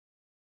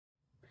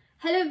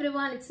Hello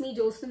everyone, it's me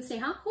Josephine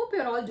Sneha. Hope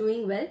you're all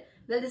doing well.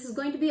 Well, this is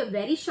going to be a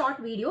very short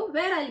video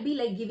where I'll be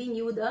giving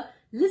you the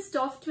list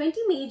of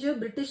 20 major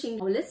British English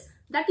novelists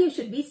that you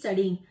should be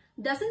studying.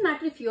 Doesn't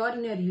matter if you're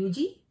in your UG,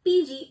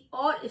 PG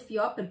or if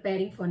you're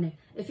preparing for NET.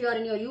 If you're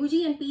in your UG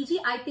and PG,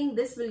 I think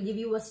this will give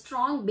you a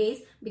strong base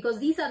because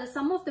these are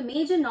some of the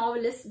major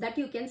novelists that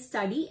you can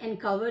study and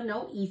cover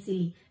now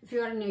easily. If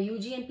you are in your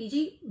UG and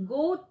PG,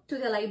 go to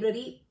the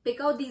library,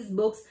 pick out these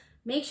books.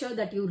 Make sure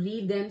that you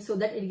read them so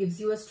that it gives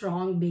you a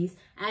strong base.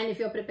 And if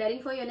you're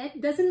preparing for your NET,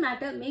 doesn't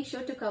matter, make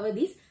sure to cover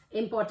these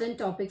important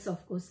topics,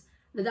 of course.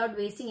 Without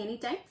wasting any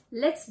time,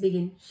 let's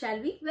begin,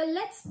 shall we? Well,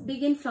 let's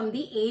begin from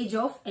the age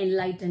of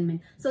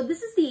enlightenment. So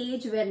this is the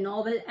age where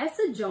novel as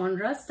a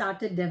genre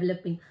started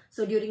developing.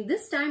 So during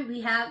this time,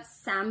 we have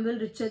Samuel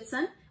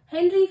Richardson,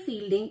 Henry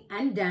Fielding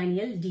and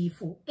Daniel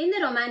Defoe. In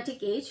the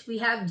romantic age, we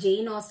have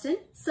Jane Austen,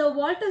 Sir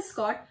Walter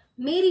Scott,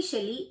 Mary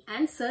Shelley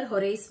and Sir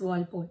Horace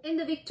Walpole. In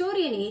the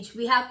Victorian age,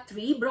 we have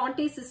three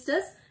Bronte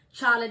sisters,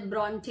 Charlotte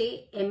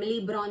Bronte,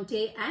 Emily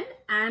Bronte and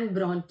Anne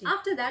Bronte.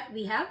 After that,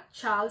 we have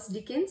Charles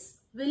Dickens,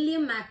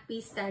 William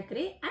Makepeace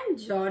Thackeray and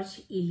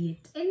George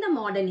Eliot. In the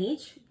modern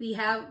age, we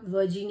have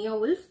Virginia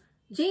Woolf,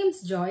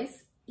 James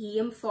Joyce,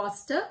 E.M.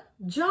 Forster,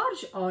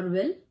 George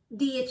Orwell,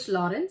 D.H.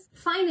 Lawrence.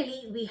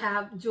 Finally, we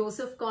have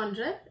Joseph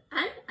Conrad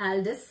and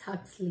Aldous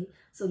Huxley.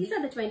 So these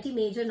are the 20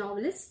 major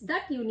novelists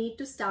that you need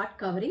to start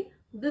covering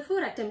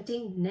before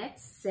attempting NET,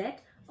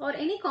 SET or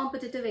any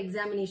competitive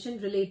examination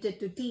related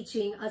to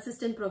teaching,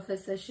 assistant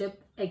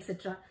professorship,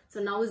 etc. So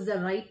now is the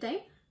right time.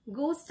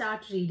 Go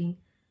start reading.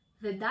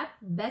 With that,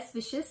 best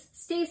wishes,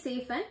 stay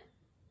safe and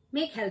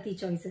make healthy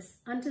choices.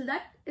 Until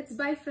that, it's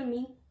bye from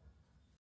me.